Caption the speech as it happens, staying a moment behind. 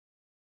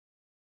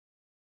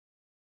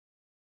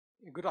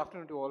Good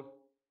afternoon to all.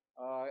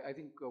 I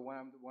think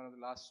one of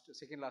the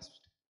second last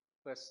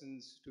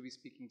persons to be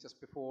speaking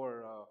just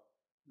before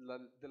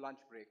the lunch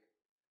break.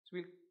 So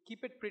we'll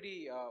keep it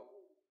pretty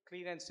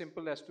clean and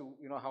simple as to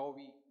how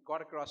we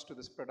got across to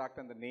this product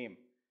and the name.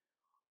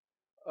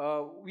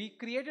 We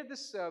created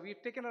this.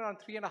 We've taken around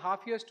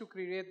 3.5 years to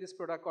create this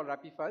product called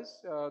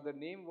RapiFuzz. The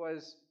name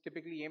was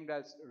typically aimed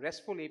as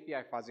RESTful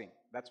API fuzzing.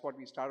 That's what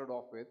we started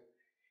off with.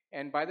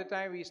 And by the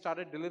time we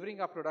started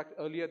delivering our product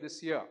earlier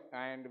this year,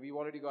 and we've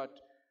already got,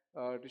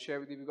 to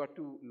share with you, we've got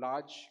 2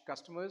 large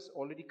customers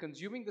already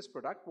consuming this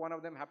product. One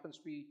of them happens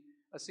to be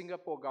a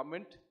Singapore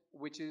government,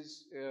 which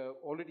is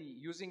already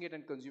using it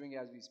and consuming it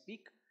as we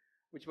speak,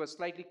 which was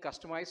slightly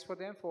customized for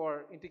them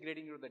for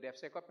integrating into the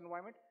DevSecOps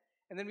environment.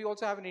 And then we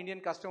also have an Indian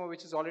customer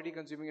which is already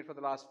consuming it for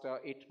the last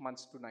 8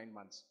 months to 9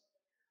 months.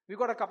 We've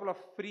got a couple of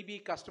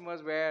freebie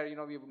customers where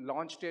we've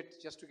launched it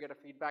just to get a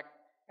feedback,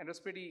 and it was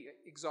pretty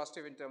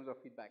exhaustive in terms of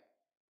feedback.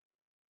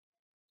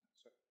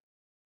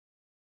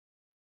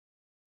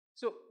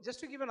 So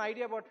just to give an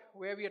idea about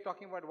where we are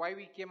talking about, why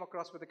we came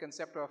across with the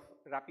concept of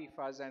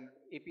RapiFuzz and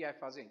API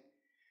fuzzing.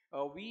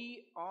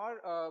 We are,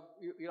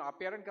 our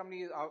parent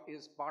company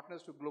is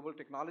partners to Global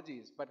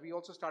Technologies, but we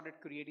also started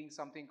creating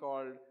something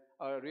called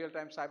a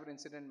real-time cyber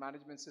incident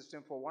management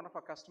system for one of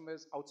our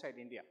customers outside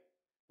India,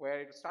 where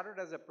it started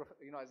as a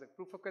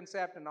proof of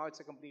concept, and now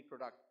it's a complete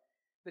product.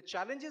 The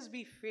challenges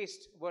we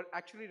faced were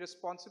actually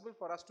responsible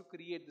for us to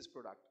create this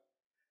product.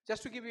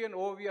 Just to give you an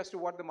overview as to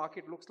what the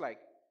market looks like.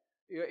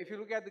 If you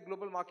look at the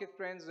global market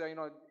trends,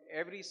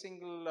 every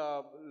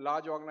single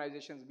large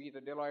organizations, be it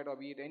a Deloitte or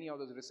be it any of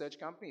those research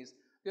companies,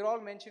 they're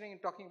all mentioning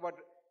and talking about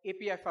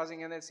API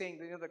fuzzing, and they're saying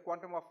the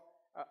quantum of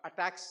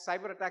attacks,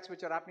 cyber attacks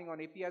which are happening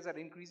on APIs are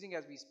increasing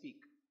as we speak.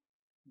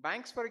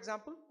 Banks, for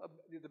example,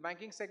 the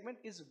banking segment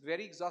is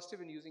very exhaustive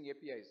in using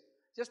APIs.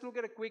 Just look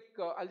at a quick,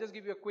 I'll just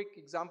give you a quick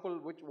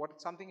example,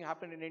 something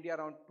happened in India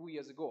around 2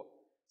 years ago.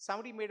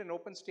 Somebody made an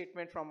open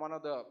statement from one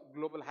of the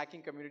global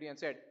hacking community and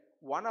said,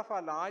 one of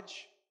our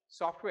large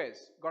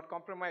softwares got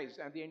compromised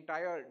and the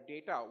entire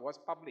data was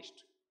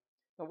published.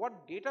 Now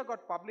what data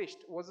got published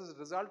was as a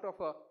result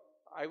of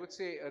I would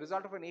say, a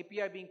result of an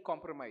API being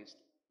compromised.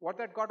 What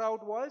that got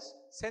out was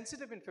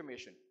sensitive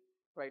information,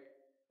 right?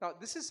 Now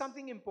this is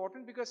something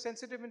important because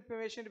sensitive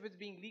information, if it's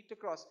being leaked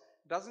across,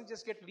 doesn't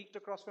just get leaked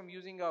across from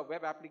using a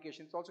web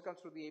application, it also comes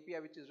through the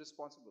API which is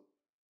responsible.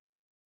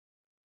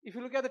 If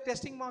you look at the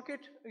testing market,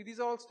 these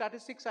are all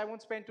statistics. I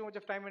won't spend too much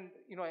of time in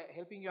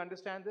helping you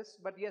understand this,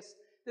 but yes,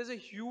 there's a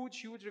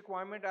huge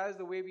requirement as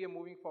the way we are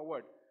moving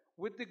forward.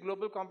 With the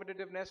global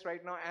competitiveness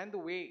right now and the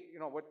way,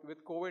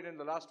 with COVID in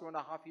the last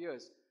 2.5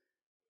 years,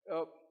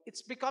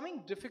 it's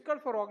becoming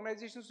difficult for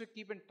organizations to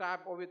keep in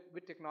tab or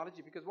with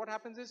technology, because what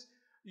happens is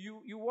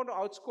you want to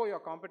outscore your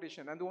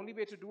competition, and the only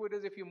way to do it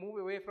is if you move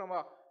away from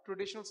a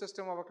traditional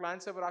system of a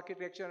client-server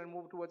architecture and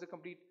move towards a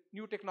complete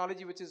new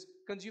technology which is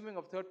consuming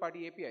of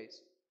third-party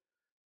APIs.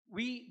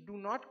 We do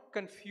not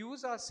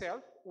confuse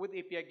ourselves with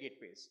API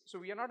gateways. So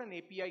we are not an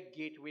API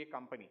gateway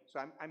company. So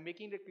I'm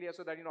making it clear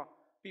so that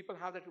people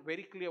have that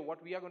very clear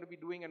what we are going to be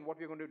doing and what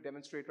we're going to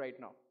demonstrate right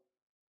now.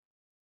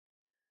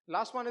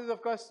 Last one is,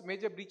 of course,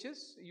 major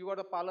breaches. You got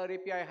a Parler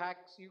API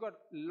hacks. You got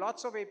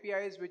lots of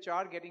APIs which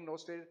are getting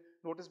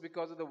noticed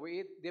because of the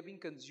way they're being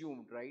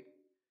consumed, right?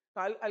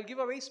 Now, I'll give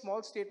a very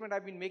small statement.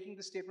 I've been making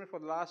this statement for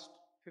the last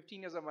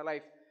 15 years of my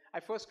life. I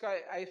first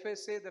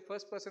say the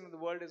first person in the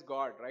world is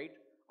God, right?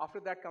 After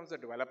that comes the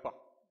developer,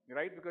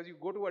 right? Because you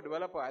go to a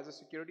developer as a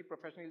security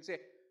professional, you'll say,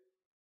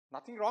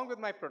 nothing wrong with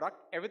my product.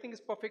 Everything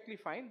is perfectly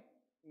fine.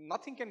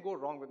 Nothing can go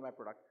wrong with my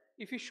product.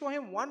 If you show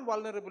him one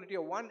vulnerability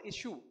or one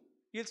issue,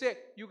 he'll say,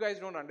 you guys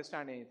don't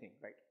understand anything,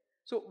 right?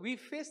 So we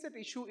faced that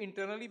issue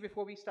internally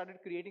before we started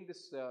creating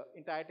this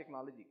entire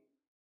technology.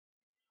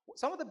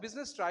 Some of the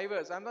business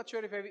drivers, I'm not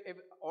sure if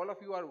all of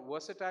you are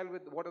versatile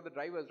with what are the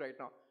drivers right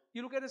now.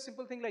 You look at a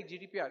simple thing like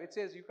GDPR. It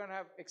says you can't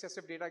have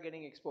excessive data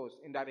getting exposed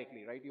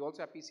indirectly, right? You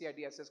also have PCI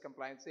DSS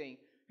compliance saying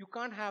you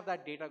can't have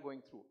that data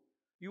going through.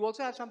 You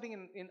also have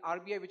something in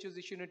RBI which was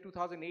issued in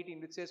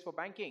 2018 which says for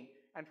banking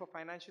and for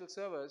financial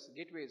servers,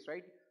 gateways,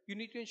 right? You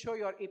need to ensure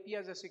your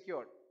APIs are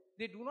secured.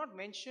 They do not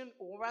mention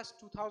OWASP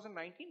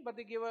 2019, but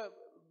they give a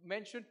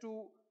mention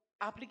to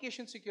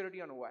application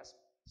security on OWASP.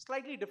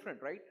 Slightly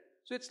different, right?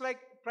 So it's like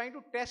trying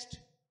to test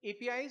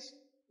APIs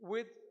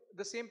with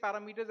the same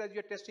parameters as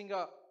you're testing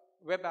a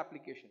web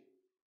application.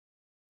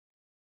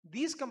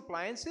 These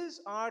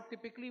compliances are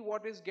typically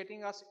what is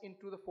getting us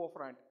into the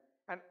forefront.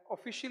 And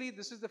officially,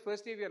 this is the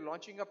first day we are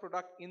launching a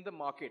product in the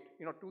market,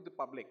 to the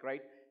public,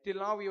 right? Till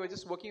now, we were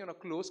just working on a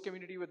closed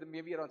community with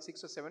maybe around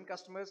 6 or 7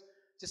 customers,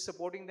 just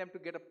supporting them to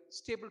get a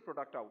stable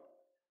product out.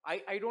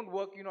 I don't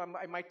work,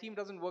 my team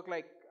doesn't work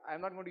like, I'm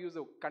not going to use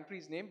the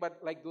country's name, but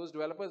like those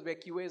developers where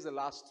QA is the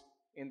last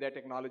in their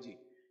technology.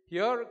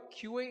 Here,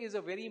 QA is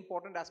a very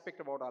important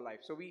aspect about our life.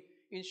 So we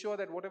ensure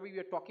that whatever we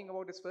are talking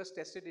about is first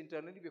tested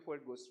internally before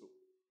it goes through.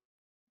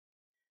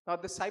 Now,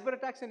 the cyber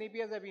attacks and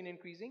APIs have been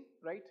increasing,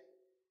 right?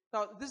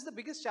 Now, this is the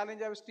biggest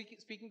challenge. I was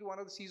speaking to one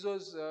of the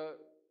CISOs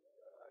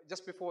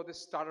just before this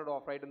started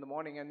off, right, in the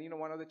morning, and,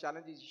 one of the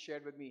challenges he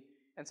shared with me,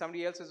 and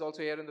somebody else is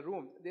also here in the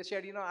room, they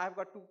shared, I've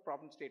got two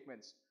problem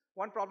statements.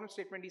 One problem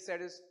statement, he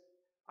said, is,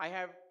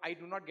 I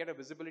do not get a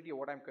visibility of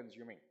what I'm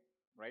consuming,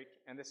 right?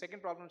 And the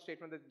second problem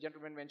statement that the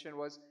gentleman mentioned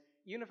was,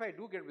 even if I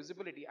do get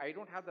visibility, I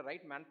don't have the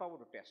right manpower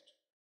to test.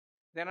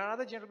 Then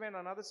another gentleman,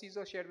 another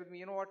CISO shared with me,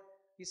 you know what?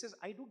 He says,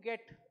 I do get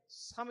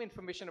some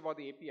information about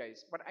the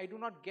APIs, but I do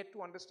not get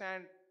to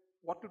understand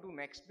what to do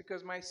next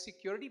because my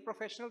security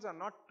professionals are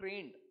not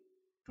trained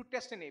to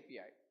test an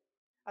API.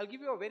 I'll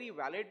give you a very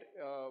valid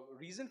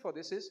reason for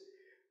this is,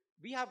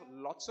 we have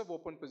lots of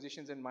open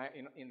positions in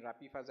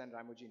RapiFuzz and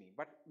Ramogini,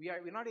 but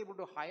we're not able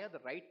to hire the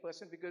right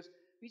person because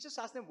we just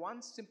ask them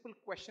one simple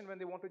question when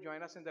they want to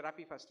join us in the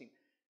RapiFuzz team.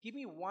 Give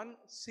me one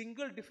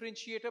single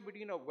differentiator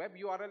between a web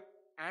URL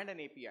and an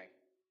API.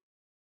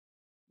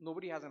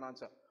 Nobody has an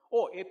answer.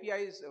 Oh,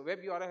 API is a web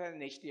URL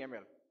and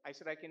HTML. I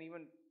said I can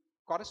even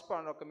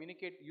correspond or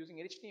communicate using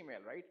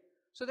HTML, right?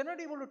 So they're not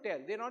able to tell.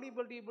 They're not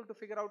able to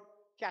figure out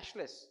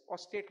cashless or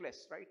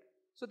stateless, right?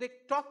 So they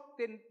talk,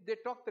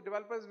 the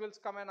developers will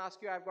come and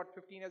ask you, I've got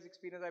 15 years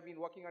experience, I've been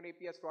working on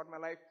APIs throughout my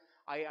life,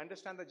 I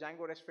understand the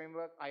Django REST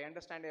framework, I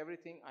understand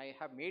everything, I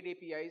have made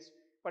APIs,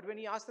 but when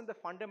you ask them the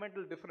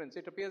fundamental difference,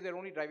 it appears they're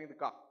only driving the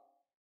car.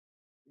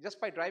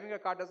 Just by driving a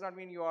car does not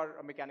mean you are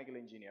a mechanical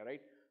engineer,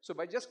 right? So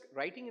by just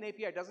writing an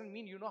API doesn't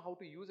mean you know how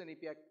to use an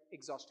API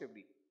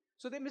exhaustively.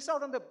 So they miss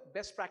out on the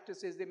best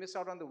practices, they miss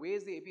out on the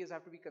ways the APIs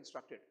have to be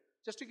constructed.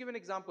 Just to give an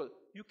example,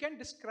 you can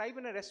describe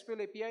in a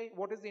RESTful API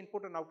what is the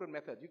input and output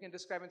method. You can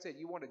describe and say,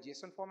 you want a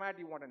JSON format,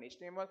 you want an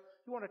HTML,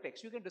 you want a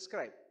text. You can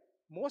describe.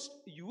 Most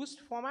used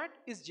format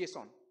is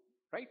JSON,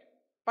 right?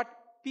 But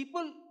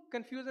people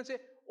confuse and say,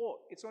 oh,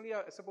 it's only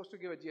supposed to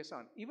give a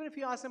JSON. Even if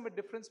you ask them a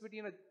difference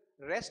between a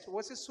REST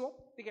versus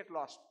SOAP, they get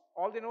lost.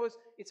 All they know is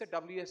it's a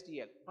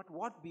WSDL. But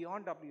what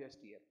beyond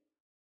WSDL?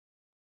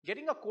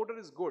 Getting a coder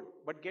is good,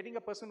 but getting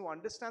a person who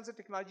understands the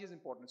technology is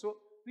important. So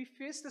we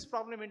face this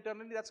problem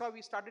internally. That's why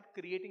we started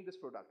creating this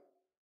product.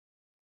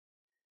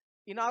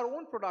 In our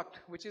own product,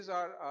 which is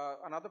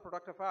another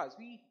product of ours,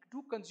 we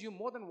do consume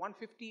more than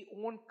 150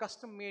 own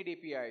custom-made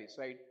APIs,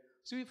 right?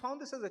 So we found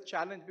this as a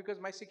challenge because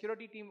my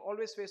security team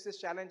always faced this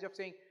challenge of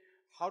saying,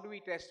 how do we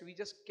test? We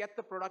just get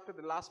the product at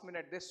the last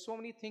minute. There's so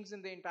many things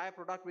in the entire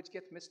product which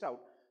gets missed out.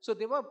 So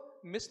there were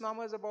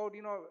misnomers about,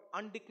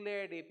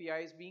 undeclared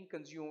APIs being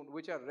consumed,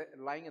 which are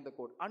lying in the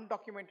code,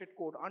 undocumented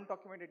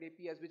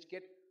APIs which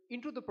get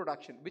into the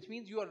production, which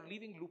means you are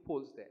leaving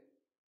loopholes there.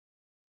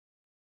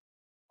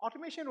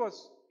 Automation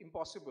was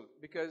impossible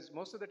because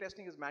most of the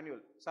testing is manual.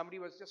 Somebody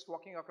was just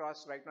walking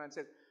across right now and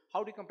said,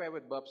 how do you compare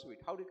with Burp Suite?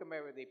 How do you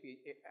compare with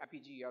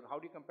APG? Or how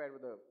do you compare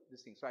with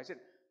this thing? So I said,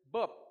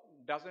 Burp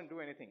doesn't do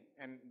anything.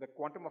 And the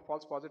quantum of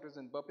false positives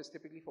in Burp is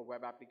typically for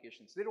web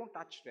applications. They don't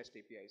touch REST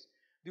APIs.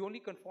 They only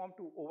conform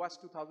to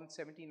OWASP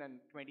 2017 and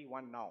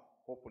 21 now,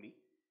 hopefully.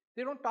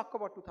 They don't talk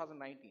about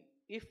 2019.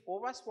 If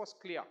OWASP was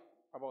clear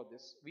about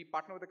this, we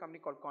partner with a company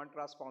called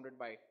Contrast, founded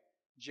by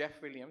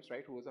Jeff Williams,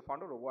 right, who is the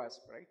founder of OWASP,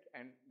 right?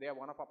 And they are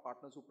one of our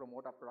partners who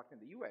promote our product in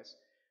the US.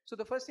 So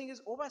the first thing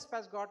is OWASP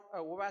has got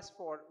OWASP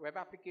for web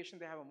application.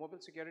 They have a mobile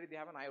security. They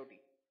have an IoT.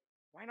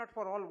 Why not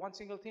for all one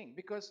single thing?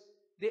 Because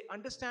they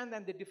understand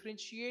and they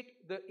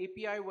differentiate the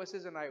API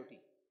versus an IoT.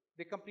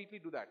 They completely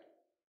do that.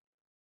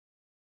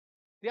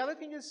 The other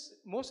thing is,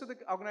 most of the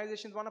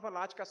organizations, one of our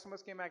large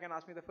customers came back and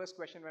asked me the first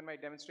question when I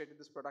demonstrated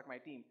this product, my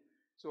team.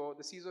 So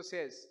the CISO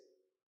says,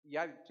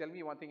 yeah, tell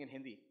me one thing in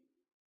Hindi.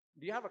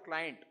 Do you have a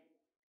client?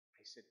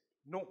 I said,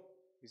 no,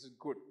 this is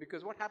good.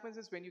 Because what happens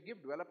is when you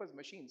give developers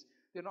machines,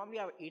 they normally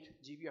have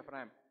 8 GB of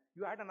RAM.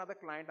 You add another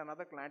client,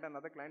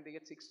 they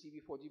get 6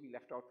 GB, 4 GB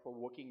left out for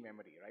working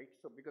memory, right?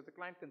 So because the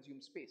client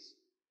consumes space.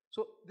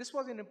 So this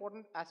was an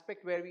important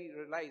aspect where we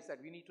realized that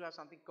we need to have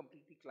something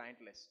completely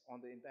clientless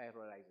on the entire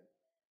horizon.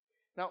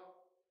 Now,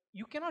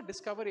 you cannot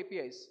discover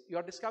APIs.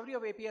 Your discovery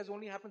of APIs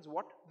only happens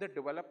what the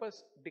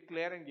developers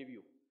declare and give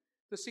you.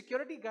 The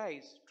security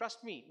guys,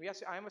 trust me,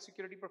 I am a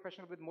security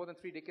professional with more than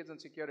 3 decades in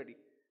security.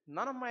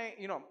 None of my,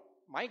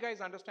 my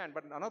guys understand,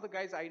 but none of the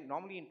guys I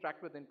normally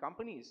interact with in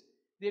companies,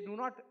 they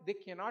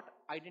cannot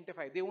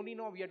identify. They only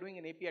know we are doing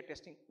an API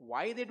testing.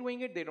 Why they're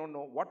doing it, they don't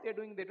know. What they're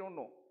doing, they don't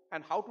know.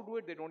 And how to do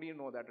it, they don't even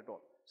know that at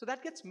all. So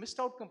that gets missed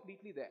out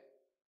completely there.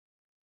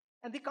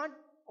 And they can't,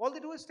 all they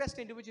do is test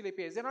individual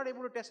APIs. They're not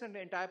able to test an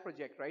entire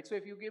project, right? So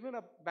if you're given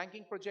a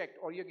banking project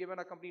or you're given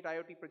a complete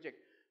IoT project,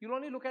 you'll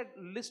only look at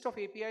list of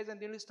APIs and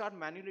then you'll start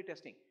manually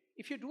testing.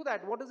 If you do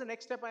that, what is the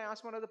next step? I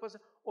ask one other person,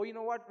 oh, you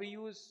know what, we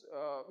use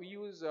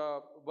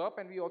Burp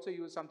and we also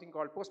use something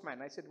called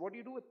Postman. I said, what do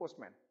you do with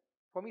Postman?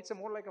 For me, it's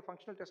more like a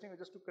functional testing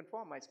just to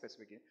confirm my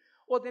specification.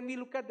 Or then we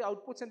look at the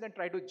outputs and then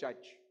try to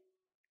judge.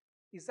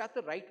 Is that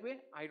the right way?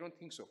 I don't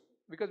think so.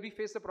 Because we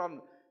face the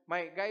problem.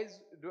 My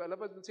guys,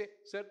 developers will say,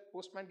 sir,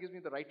 Postman gives me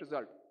the right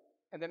result.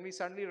 And then we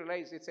suddenly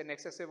realize it's an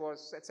excessive or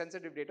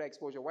sensitive data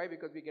exposure. Why?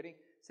 Because we're getting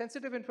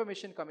sensitive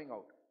information coming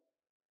out.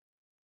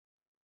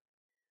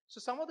 So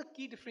some of the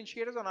key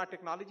differentiators on our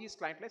technology is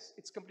clientless.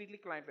 It's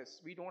completely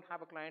clientless. We don't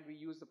have a client. We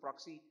use the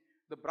proxy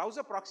the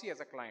browser proxy as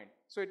a client.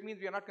 So it means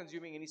we are not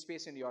consuming any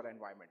space in your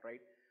environment,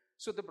 right?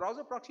 So the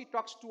browser proxy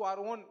talks to our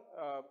own,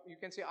 you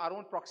can say our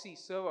own proxy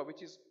server,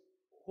 which is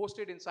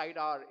hosted inside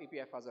our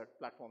API Fuzzer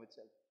platform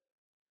itself.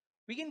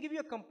 We can give you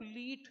a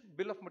complete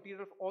bill of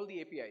material of all the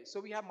APIs. So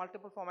we have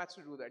multiple formats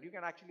to do that. You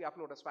can actually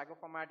upload a Swagger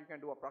format, you can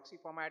do a proxy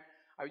format.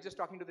 I was just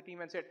talking to the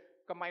team and said,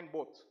 combine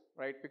both,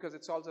 right? Because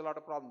it solves a lot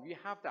of problems. We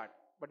have that,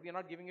 but we are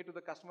not giving it to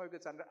the customer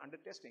because it's under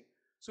testing.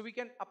 So we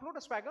can upload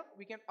a Swagger,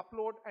 we can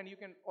upload, and you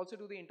can also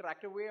do the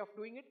interactive way of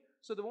doing it.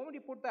 So the moment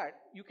you put that,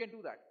 you can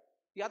do that.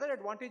 The other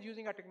advantage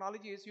using our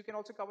technology is you can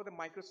also cover the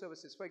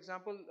microservices. For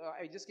example,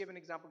 I just gave an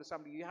example to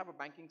somebody. You have a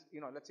banking,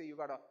 let's say you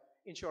got a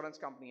insurance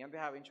company and they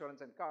have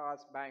insurance and cars,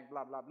 bank,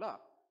 blah, blah, blah.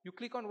 You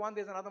click on one,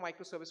 there's another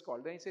microservice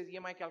called. Then it says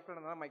EMI calculator,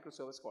 another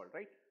microservice called,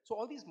 right? So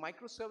all these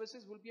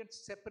microservices will be on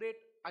separate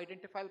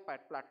identifiable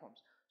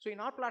platforms. So in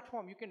our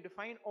platform, you can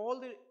define all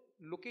the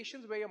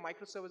locations where your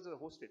microservices are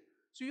hosted.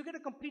 So you get a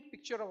complete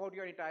picture about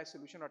your entire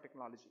solution or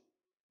technology.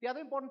 The other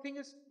important thing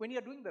is when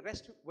you're doing the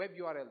REST web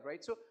URL,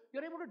 right? So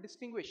you're able to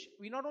distinguish.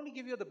 We not only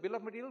give you the bill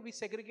of material, we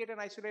segregate and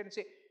isolate and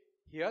say,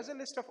 here's a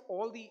list of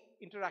all the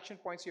interaction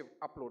points you've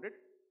uploaded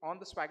on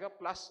the Swagger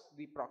plus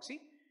the proxy.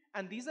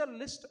 And these are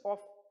lists of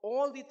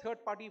all the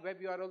third-party web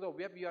URLs or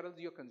web URLs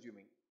you're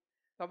consuming.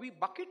 Now we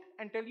bucket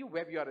and tell you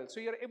web URLs. So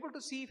you're able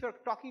to see if you're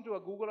talking to a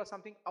Google or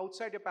something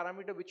outside your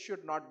parameter, which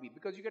should not be,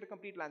 because you get a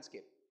complete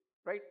landscape,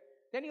 right?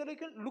 Then you're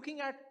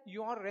looking at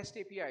your REST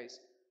APIs.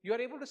 You are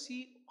able to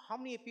see how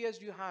many APIs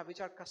do you have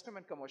which are custom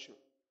and commercial.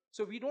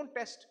 So we don't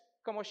test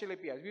commercial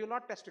APIs. We will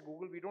not test a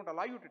Google. We don't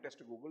allow you to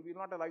test a Google. We will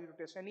not allow you to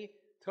test any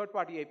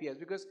third-party APIs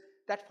because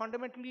that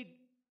fundamentally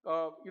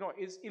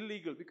is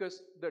illegal,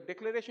 because the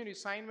declaration you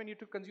sign when you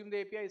consume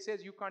the API, it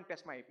says you can't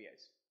test my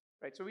APIs,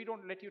 right? So we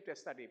don't let you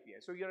test that API.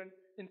 So you're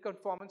in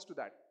conformance to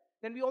that.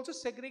 Then we also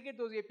segregate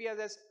those APIs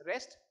as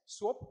REST,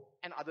 SOAP,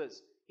 and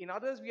others. In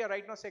others, we are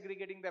right now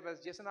segregating them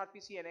as JSON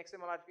RPC and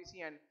XML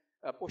RPC and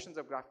portions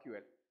of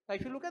GraphQL. Now,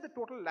 if you look at the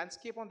total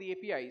landscape on the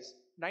APIs,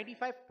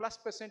 95+%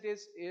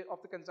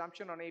 of the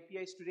consumption on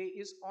APIs today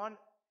is on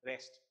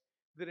REST.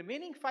 The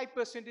remaining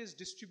 5% is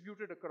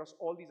distributed across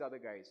all these other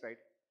guys, right?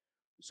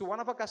 So one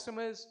of our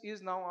customers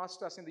is now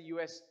asked us in the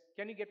US,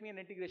 can you get me an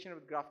integration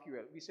with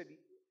GraphQL? We said,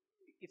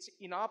 it's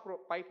in our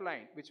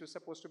pipeline, which was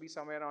supposed to be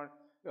somewhere around,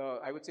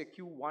 I would say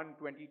Q1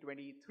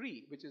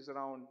 2023, which is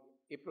around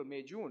April,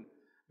 May, June.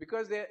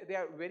 Because they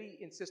are very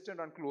insistent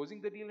on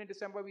closing the deal in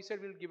December, we said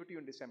we'll give it to you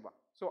in December.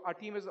 So our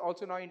team is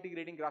also now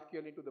integrating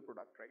GraphQL into the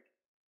product, right?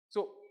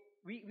 So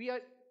we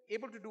are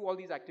able to do all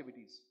these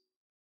activities.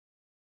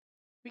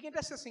 We can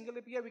test a single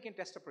API, we can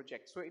test a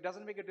project. So it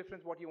doesn't make a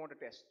difference what you want to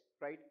test,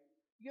 right?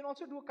 You can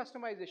also do a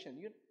customization.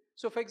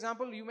 So for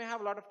example, you may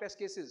have a lot of test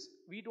cases.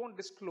 We don't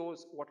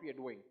disclose what we are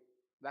doing.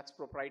 That's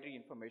proprietary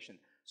information.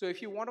 So if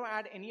you want to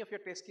add any of your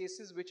test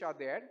cases which are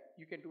there,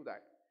 you can do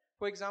that.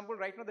 For example,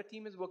 right now the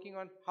team is working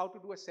on how to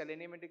do a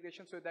Selenium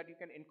integration so that you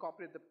can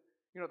incorporate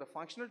the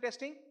functional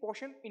testing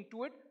portion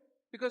into it,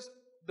 because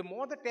the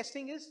more the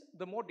testing is,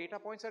 the more data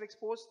points are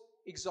exposed,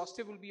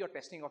 exhaustive will be your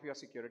testing of your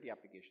security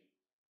application.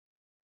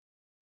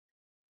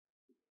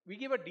 We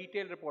give a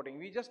detailed reporting.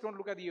 We just don't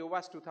look at the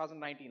OWASP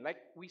 2019. Like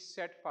we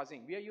said,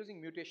 fuzzing. We are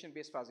using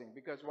mutation-based fuzzing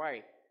because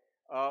why?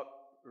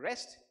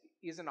 REST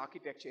is an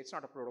architecture. It's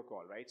not a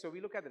protocol, right? So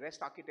we look at the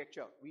REST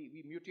architecture.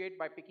 We mutate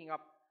by picking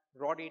up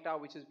raw data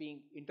which is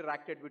being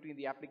interacted between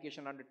the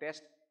application under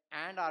test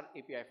and our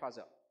API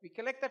fuzzer. We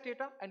collect that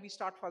data and we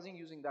start fuzzing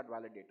using that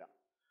valid data.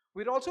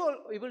 We're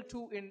also able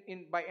to,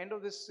 by end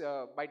of this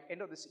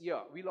year,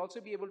 we'll also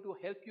be able to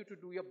help you to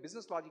do your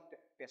business logic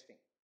testing,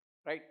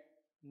 right?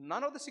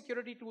 None of the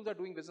security tools are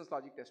doing business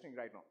logic testing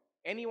right now.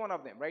 Any one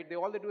of them, right?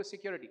 All they do is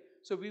security.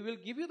 So we will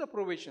give you the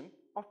provision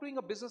of doing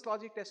a business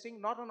logic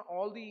testing, not on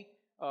all the,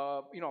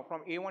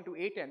 from A1 to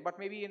A10, but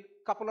maybe in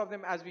a couple of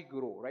them as we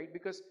grow, right?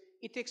 Because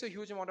it takes a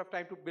huge amount of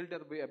time to build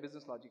a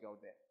business logic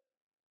out there.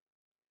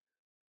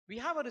 We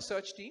have a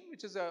research team,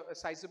 which is a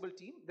sizable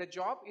team. Their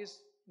job is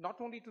not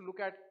only to look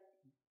at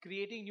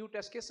creating new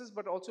test cases,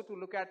 but also to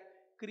look at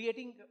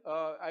creating,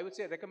 I would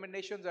say,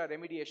 recommendations or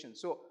remediation.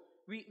 So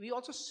we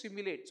also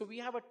simulate. So we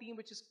have a team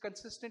which is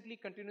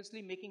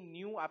continuously making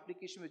new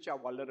applications which are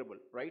vulnerable,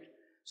 right?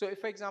 So if,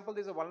 for example,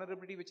 there's a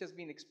vulnerability which has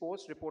been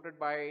exposed, reported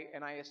by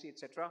NIST,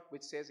 etc.,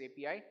 which says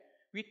API,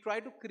 we try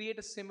to create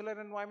a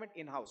similar environment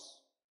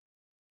in-house.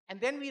 And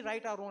then we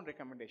write our own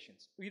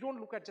recommendations. We don't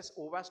look at just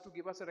OWASP to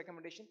give us a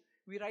recommendation.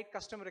 We write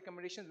custom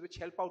recommendations which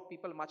help out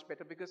people much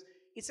better because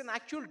it's an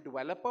actual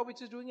developer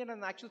which is doing it and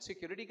an actual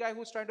security guy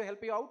who's trying to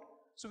help you out.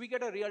 So we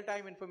get a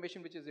real-time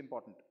information which is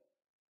important.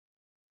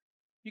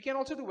 You can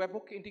also do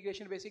webhook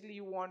integration. Basically,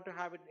 you want to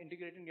have it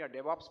integrated in your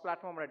DevOps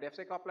platform or a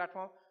DevSecOps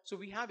platform. So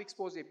we have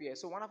exposed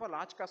APIs. So one of our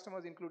large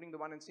customers, including the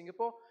one in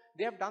Singapore,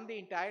 they have done the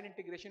entire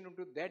integration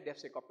into their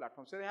DevSecOps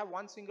platform. So they have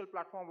one single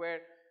platform where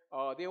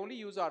they only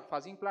use our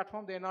fuzzing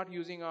platform. They're not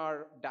using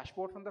our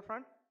dashboard from the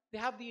front. They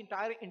have the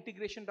entire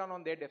integration done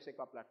on their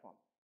DevSecOps platform.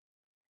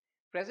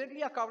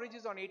 Presently, our coverage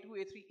is on A2,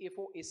 A3,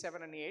 A4,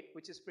 A7, and A8,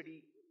 which is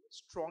pretty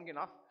strong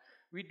enough.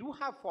 We do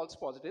have false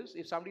positives.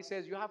 If somebody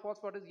says you have false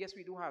positives, yes,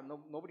 we do have.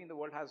 Nobody in the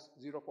world has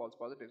 0 false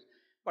positives.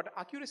 But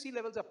accuracy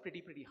levels are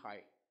pretty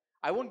high.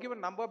 I won't give a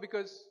number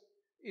because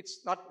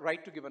it's not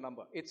right to give a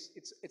number. It's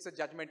a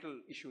judgmental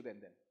issue then.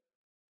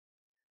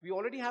 We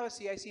already have a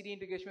CI/CD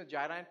integration with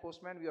Jira and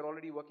Postman. We are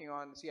already working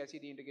on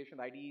CI/CD integration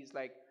with IDEs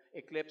like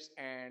Eclipse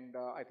and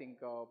I think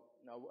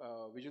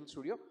Visual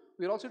Studio.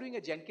 We're also doing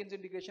a Jenkins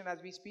integration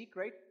as we speak,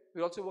 right?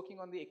 We're also working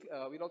on the,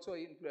 we're also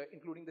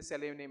including the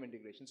Selenium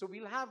integration. So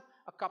we'll have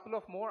a couple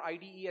of more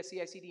IDE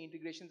CI/CD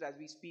integrations as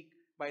we speak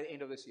by the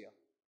end of this year.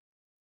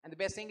 And the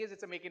best thing is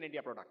it's a Make in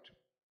India product.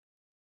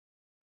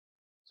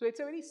 So it's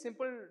a very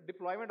simple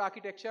deployment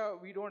architecture.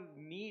 We don't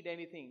need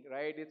anything,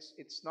 right?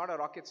 It's not a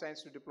rocket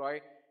science to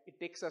deploy. It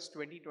takes us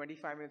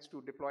 20-25 minutes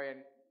to deploy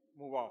and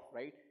move off,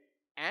 right?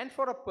 And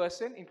for a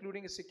person,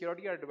 including a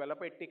security or a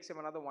developer, it takes him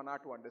another 1 hour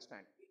to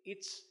understand.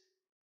 It's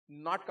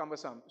not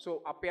cumbersome.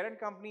 So our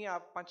parent company,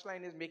 our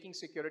punchline is making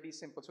security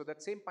simple. So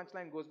that same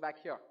punchline goes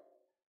back here.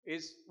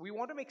 Is we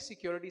want to make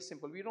security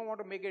simple. We don't want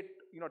to make it,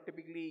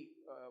 typically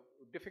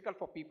difficult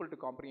for people to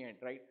comprehend,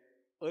 right?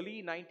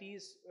 Early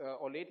 90s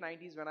or late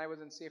 90s when I was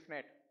in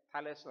SafeNet,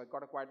 Thales,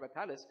 got acquired by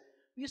Thales,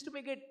 we used to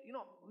make it,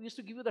 we used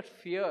to give you that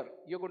fear,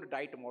 you're going to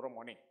die tomorrow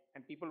morning,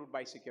 and people would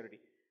buy security.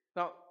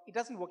 Now, it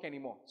doesn't work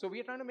anymore. So we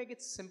are trying to make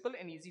it simple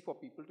and easy for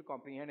people to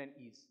comprehend and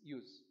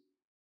use.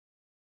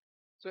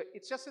 So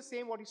it's just the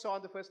same what you saw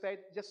on the first slide,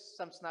 just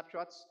some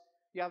snapshots.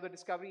 You have the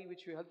discovery,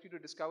 which helps you to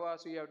discover,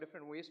 so you have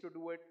different ways to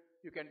do it.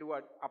 You can do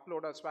an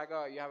upload or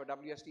Swagger, you have a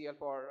WSDL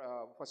for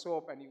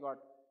SOAP, and you got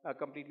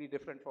completely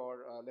different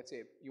for, let's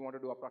say, you want to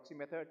do a proxy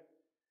method.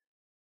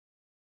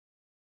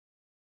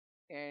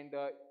 And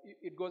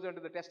it goes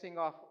into the testing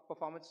of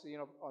performance,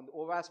 on the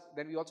OWASP.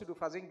 Then we also do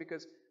fuzzing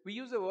because we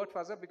use the word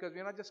fuzzer because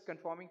we're not just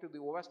conforming to the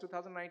OWASP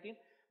 2019.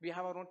 We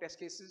have our own test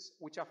cases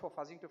which are for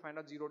fuzzing to find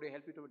out 0 day,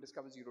 help you to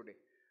discover 0 day.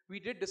 We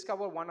did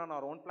discover one on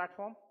our own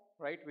platform,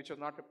 right, which was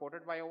not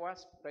reported by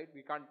OWASP, right?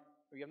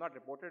 We have not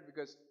reported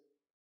because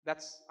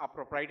that's our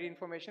proprietary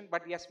information.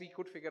 But yes, we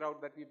could figure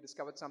out that we've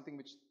discovered something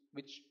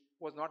which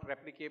was not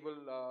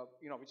replicable,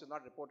 which is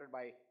not reported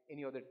by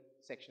any other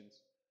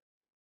sections.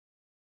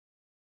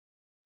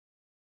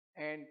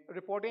 And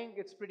reporting,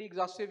 it's pretty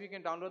exhaustive. You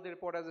can download the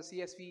report as a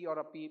CSV or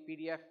a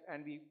PDF,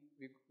 and we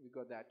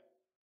got that.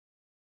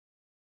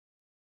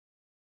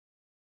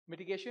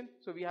 Mitigation,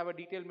 so we have a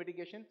detailed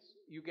mitigation.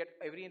 You get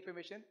every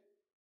information,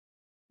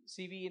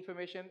 CV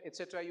information,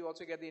 etc. You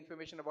also get the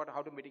information about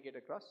how to mitigate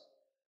across.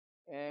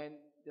 And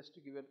just to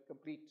give a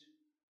complete.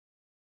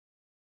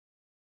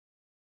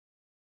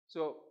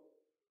 So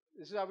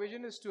this is our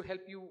vision, is to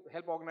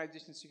help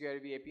organizations secure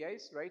the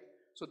APIs, right?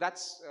 So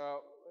that's,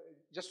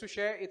 just to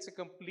share, it's a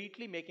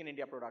completely Make in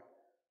India product.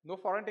 No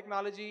foreign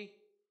technology,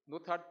 no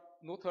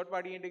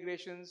third-party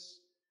integrations.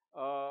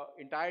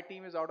 Entire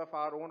team is out of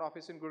our own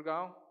office in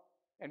Gurgaon.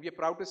 And we are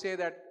proud to say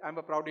that, I'm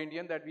a proud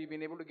Indian, that we've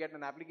been able to get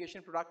an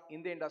application product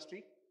in the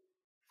industry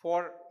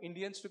for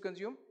Indians to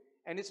consume.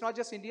 And it's not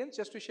just Indians,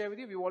 just to share with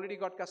you, we've already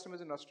got customers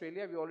in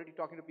Australia, we're already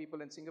talking to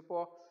people in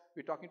Singapore,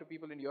 we're talking to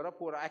people in Europe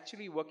who are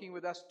actually working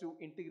with us to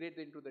integrate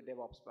into the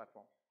DevOps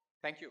platform.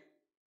 Thank you.